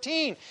verse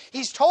 13.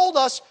 He's told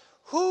us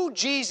who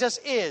Jesus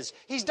is.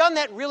 He's done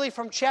that really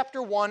from chapter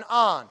 1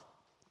 on.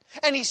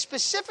 And he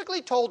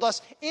specifically told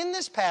us in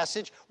this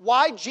passage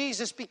why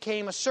Jesus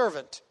became a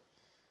servant.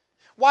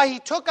 Why he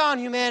took on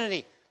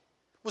humanity,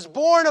 was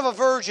born of a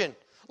virgin,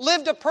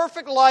 lived a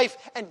perfect life,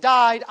 and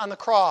died on the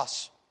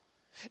cross.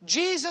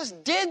 Jesus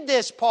did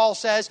this, Paul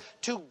says,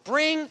 to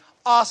bring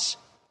us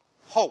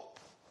hope.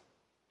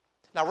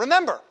 Now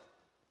remember,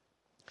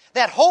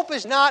 that hope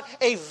is not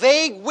a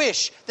vague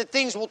wish that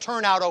things will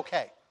turn out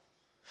okay.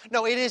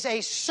 No, it is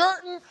a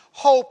certain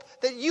hope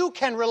that you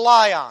can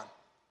rely on.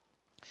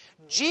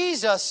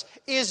 Jesus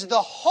is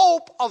the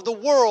hope of the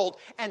world,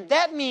 and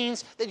that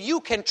means that you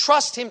can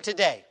trust him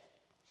today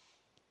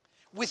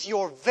with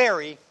your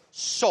very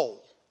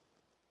soul.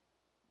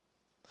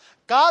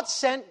 God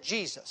sent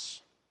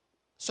Jesus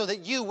so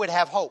that you would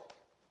have hope.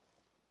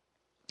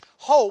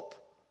 Hope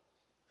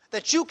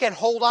that you can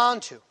hold on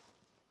to.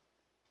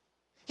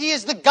 He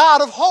is the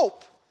God of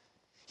hope.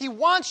 He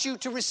wants you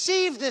to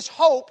receive this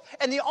hope,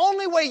 and the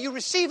only way you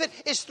receive it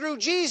is through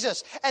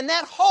Jesus. And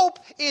that hope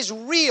is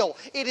real.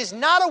 It is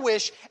not a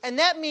wish, and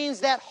that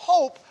means that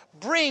hope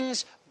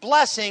brings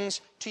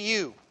blessings to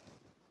you.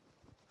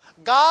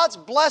 God's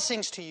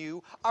blessings to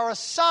you are a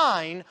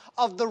sign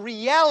of the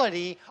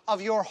reality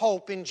of your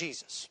hope in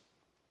Jesus.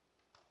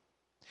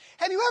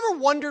 Have you ever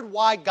wondered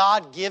why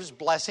God gives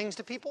blessings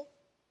to people?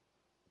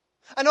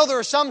 I know there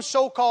are some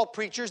so-called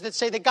preachers that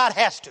say that God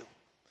has to.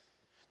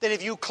 That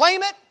if you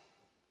claim it,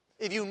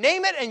 if you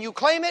name it and you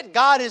claim it,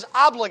 God is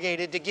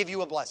obligated to give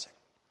you a blessing.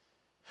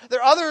 There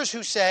are others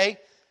who say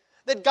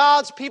that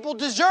God's people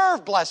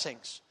deserve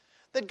blessings,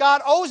 that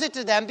God owes it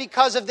to them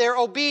because of their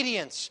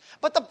obedience.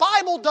 But the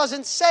Bible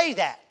doesn't say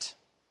that.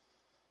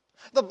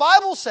 The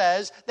Bible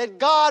says that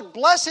God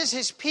blesses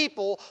his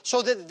people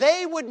so that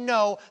they would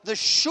know the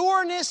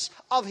sureness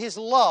of his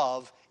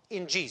love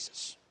in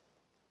Jesus.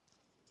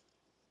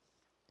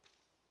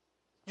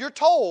 You're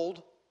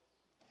told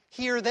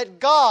here that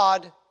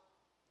God,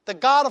 the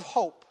God of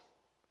hope,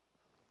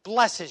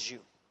 blesses you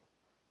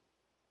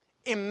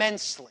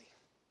immensely.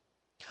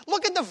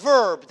 Look at the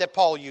verb that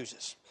Paul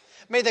uses.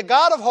 May the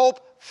God of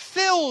hope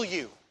fill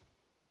you.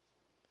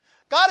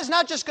 God is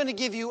not just going to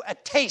give you a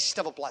taste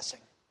of a blessing.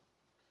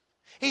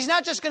 He's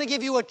not just going to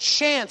give you a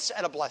chance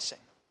at a blessing.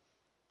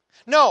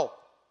 No,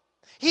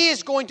 he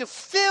is going to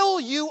fill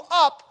you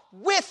up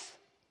with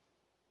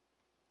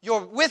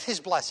his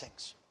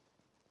blessings.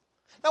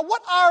 Now,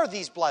 what are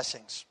these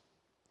blessings?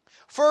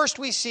 First,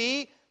 we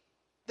see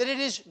that it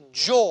is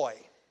joy.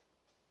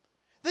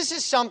 This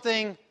is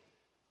something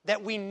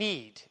that we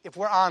need if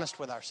we're honest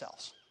with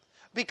ourselves.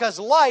 Because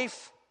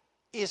life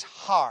is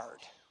hard.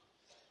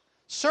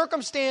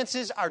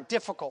 Circumstances are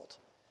difficult.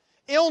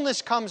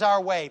 Illness comes our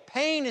way.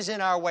 Pain is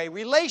in our way.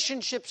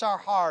 Relationships are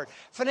hard.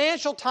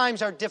 Financial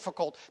times are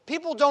difficult.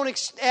 People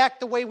don't act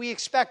the way we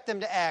expect them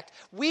to act.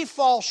 We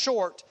fall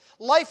short.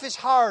 Life is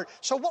hard.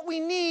 So what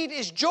we need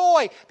is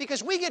joy,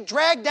 because we get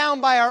dragged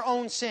down by our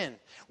own sin.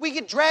 We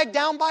get dragged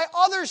down by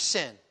others'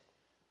 sin.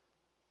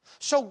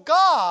 So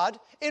God,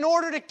 in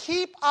order to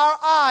keep our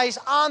eyes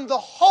on the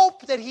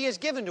hope that he has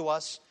given to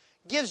us,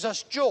 gives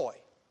us joy.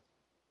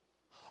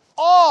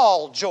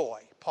 All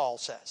joy, Paul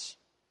says.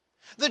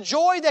 The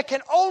joy that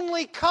can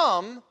only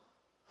come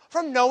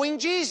from knowing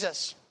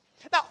Jesus.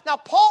 Now,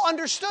 Paul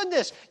understood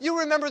this. You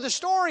remember the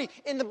story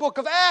in the book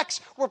of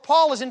Acts where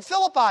Paul is in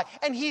Philippi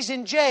and he's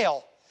in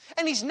jail.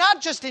 And he's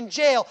not just in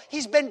jail,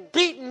 he's been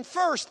beaten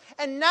first,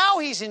 and now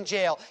he's in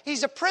jail.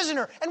 He's a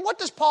prisoner. And what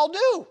does Paul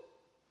do?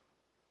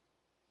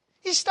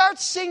 He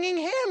starts singing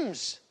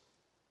hymns.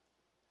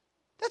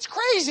 That's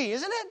crazy,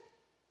 isn't it?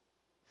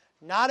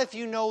 Not if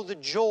you know the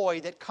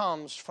joy that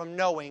comes from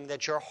knowing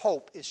that your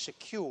hope is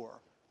secure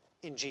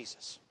in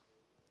Jesus.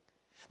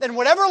 Then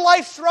whatever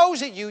life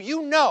throws at you,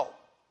 you know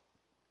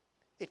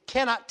it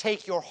cannot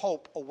take your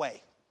hope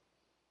away.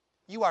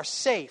 You are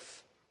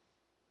safe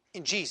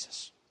in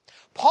Jesus.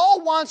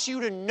 Paul wants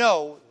you to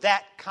know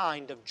that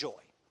kind of joy.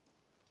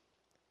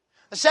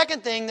 The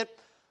second thing that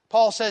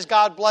Paul says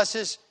God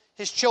blesses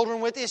his children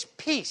with is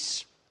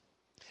peace.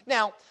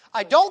 Now,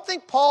 I don't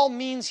think Paul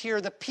means here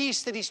the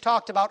peace that he's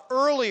talked about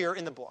earlier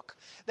in the book.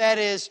 That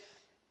is,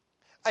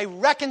 a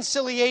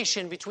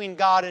reconciliation between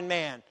God and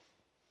man.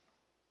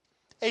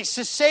 A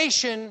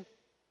cessation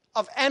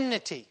of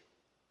enmity.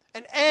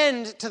 An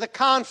end to the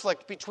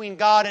conflict between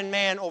God and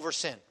man over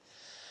sin.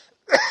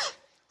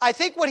 I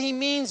think what he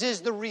means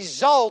is the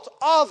result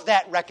of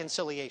that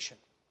reconciliation.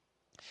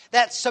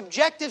 That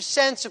subjective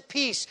sense of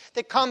peace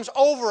that comes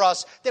over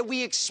us, that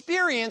we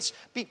experience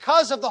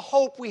because of the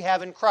hope we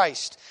have in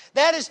Christ.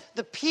 That is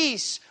the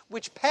peace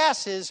which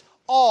passes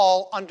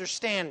all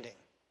understanding.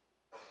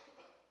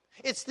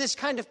 It's this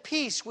kind of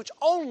peace which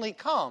only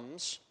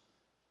comes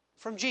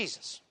from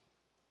Jesus.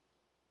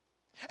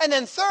 And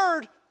then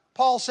third,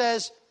 Paul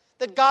says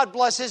that God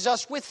blesses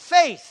us with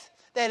faith.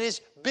 That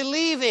is,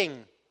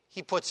 believing,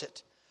 he puts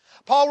it.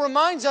 Paul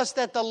reminds us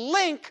that the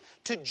link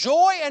to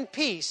joy and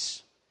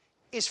peace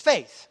is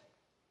faith.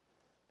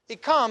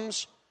 It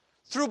comes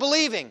through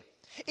believing.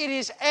 It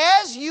is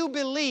as you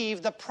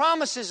believe the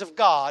promises of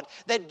God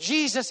that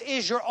Jesus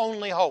is your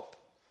only hope,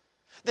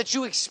 that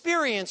you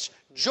experience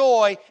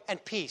joy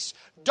and peace.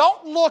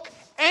 Don't look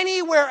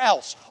anywhere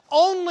else.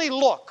 Only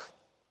look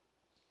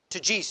to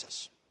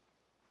Jesus.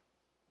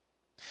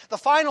 The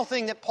final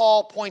thing that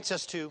Paul points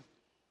us to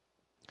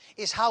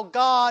is how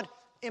God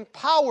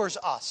empowers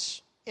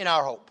us in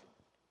our hope.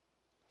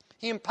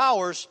 He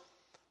empowers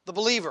the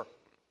believer.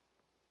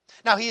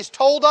 Now, he has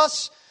told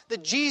us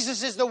that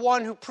Jesus is the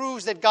one who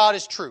proves that God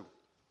is true.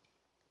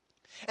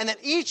 And that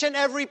each and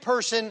every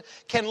person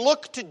can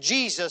look to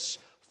Jesus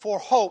for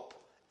hope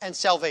and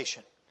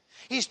salvation.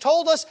 He's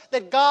told us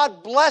that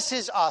God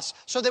blesses us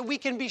so that we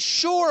can be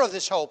sure of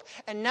this hope.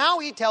 And now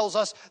he tells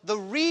us the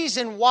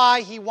reason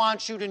why he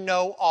wants you to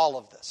know all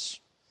of this.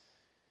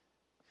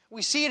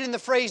 We see it in the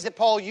phrase that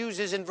Paul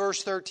uses in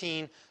verse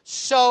 13,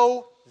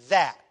 so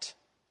that.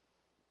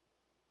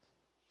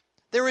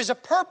 There is a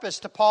purpose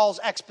to Paul's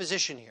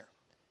exposition here.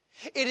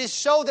 It is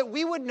so that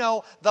we would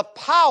know the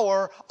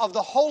power of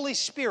the Holy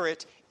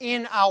Spirit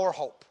in our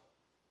hope.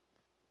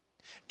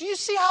 Do you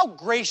see how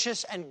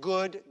gracious and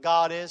good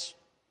God is?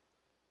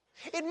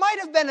 It might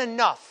have been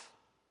enough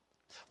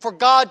for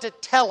God to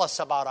tell us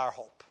about our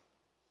hope.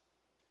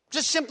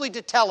 Just simply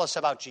to tell us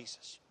about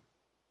Jesus.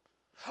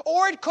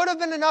 Or it could have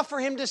been enough for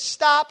him to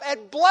stop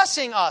at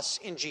blessing us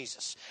in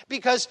Jesus.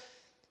 Because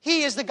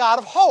he is the God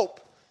of hope.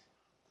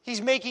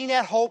 He's making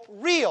that hope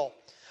real.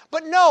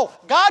 But no,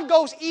 God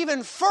goes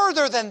even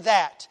further than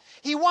that.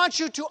 He wants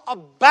you to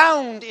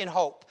abound in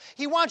hope.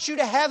 He wants you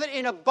to have it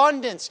in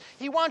abundance.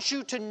 He wants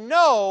you to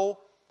know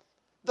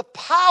the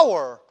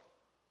power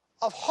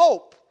of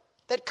hope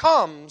that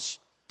comes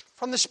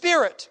from the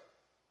Spirit.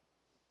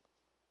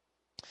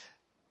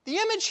 The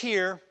image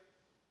here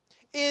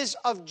is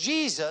of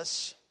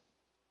Jesus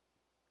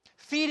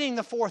feeding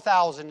the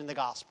 4,000 in the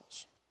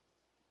Gospels.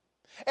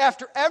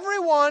 After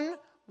everyone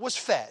was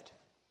fed,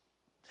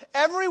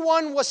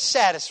 everyone was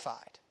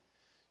satisfied.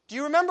 Do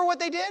you remember what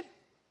they did?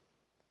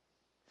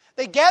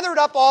 They gathered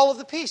up all of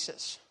the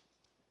pieces.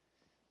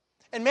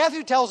 And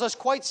Matthew tells us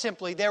quite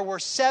simply there were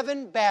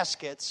 7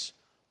 baskets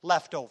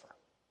left over.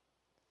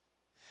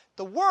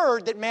 The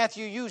word that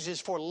Matthew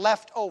uses for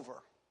left over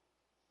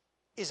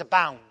is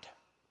abound.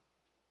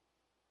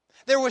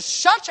 There was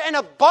such an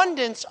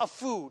abundance of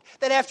food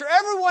that after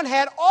everyone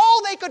had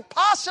all they could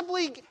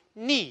possibly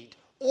need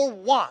or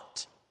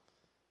want,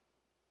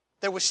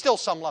 there was still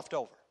some left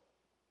over.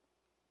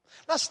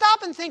 Now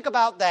stop and think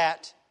about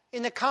that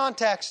in the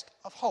context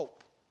of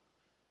hope.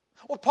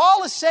 What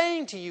Paul is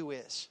saying to you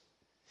is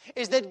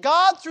that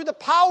God, through the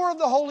power of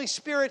the Holy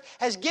Spirit,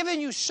 has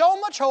given you so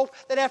much hope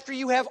that after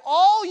you have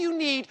all you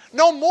need,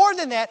 no more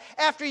than that,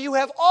 after you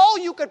have all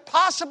you could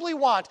possibly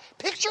want,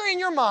 picture in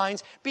your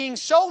minds being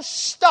so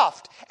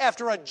stuffed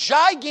after a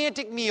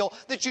gigantic meal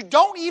that you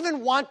don't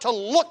even want to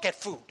look at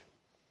food.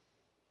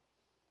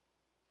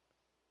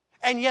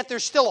 And yet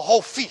there's still a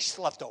whole feast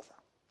left over.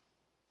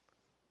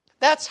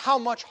 That's how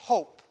much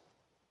hope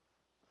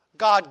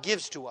God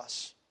gives to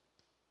us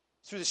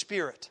through the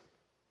Spirit.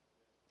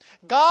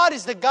 God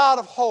is the God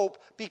of hope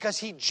because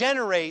He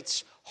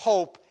generates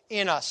hope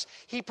in us.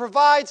 He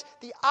provides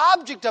the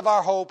object of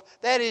our hope,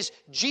 that is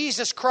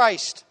Jesus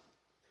Christ.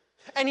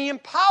 And He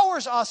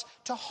empowers us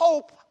to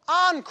hope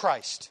on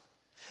Christ.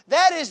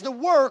 That is the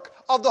work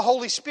of the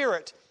Holy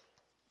Spirit.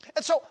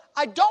 And so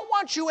I don't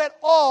want you at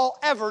all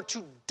ever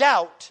to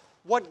doubt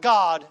what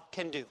God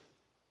can do.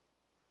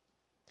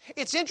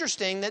 It's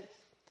interesting that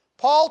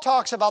Paul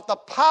talks about the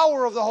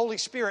power of the Holy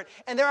Spirit,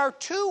 and there are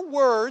 2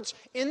 words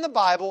in the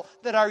Bible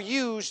that are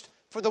used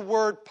for the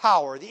word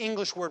power, the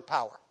English word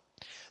power.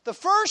 The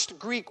first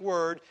Greek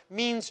word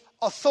means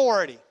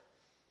authority.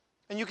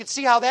 And you can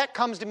see how that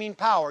comes to mean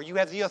power. You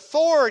have the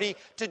authority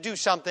to do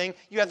something,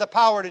 you have the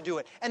power to do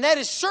it. And that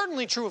is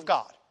certainly true of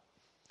God.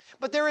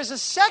 But there is a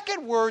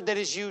second word that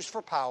is used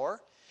for power,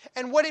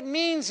 and what it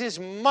means is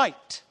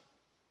might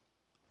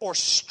or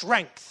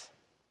strength.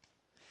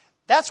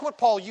 That's what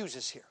Paul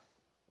uses here.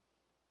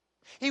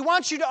 He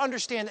wants you to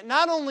understand that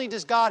not only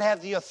does God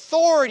have the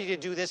authority to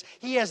do this,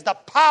 He has the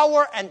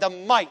power and the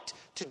might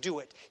to do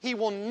it. He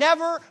will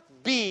never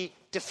be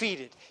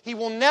defeated. He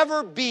will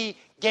never be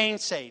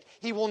gainsaid.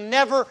 He will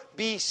never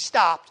be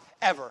stopped,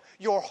 ever.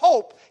 Your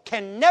hope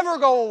can never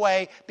go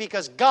away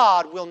because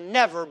God will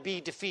never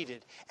be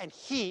defeated. And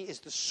He is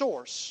the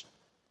source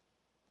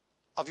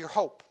of your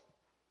hope.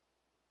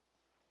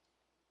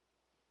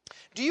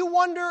 Do you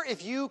wonder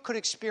if you could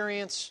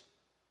experience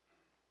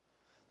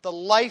the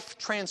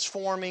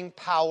life-transforming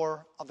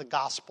power of the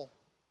gospel?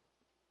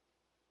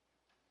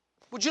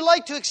 Would you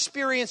like to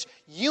experience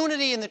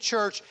unity in the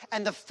church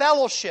and the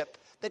fellowship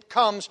that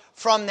comes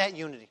from that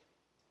unity?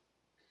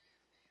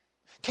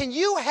 Can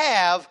you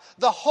have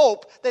the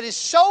hope that is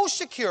so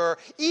secure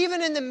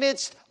even in the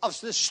midst of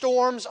the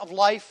storms of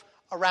life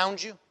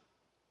around you?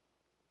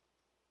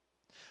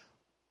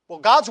 Well,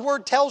 God's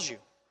Word tells you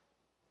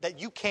that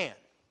you can,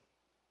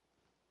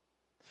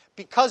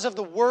 because of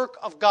the work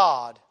of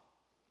God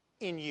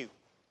in you.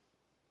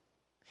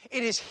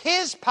 It is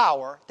His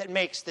power that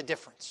makes the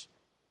difference.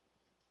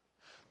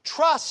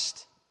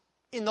 Trust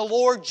in the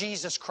Lord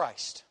Jesus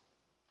Christ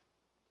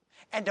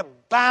and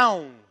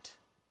abound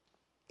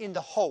in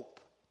the hope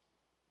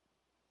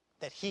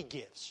that He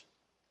gives.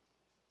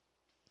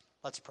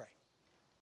 Let's pray.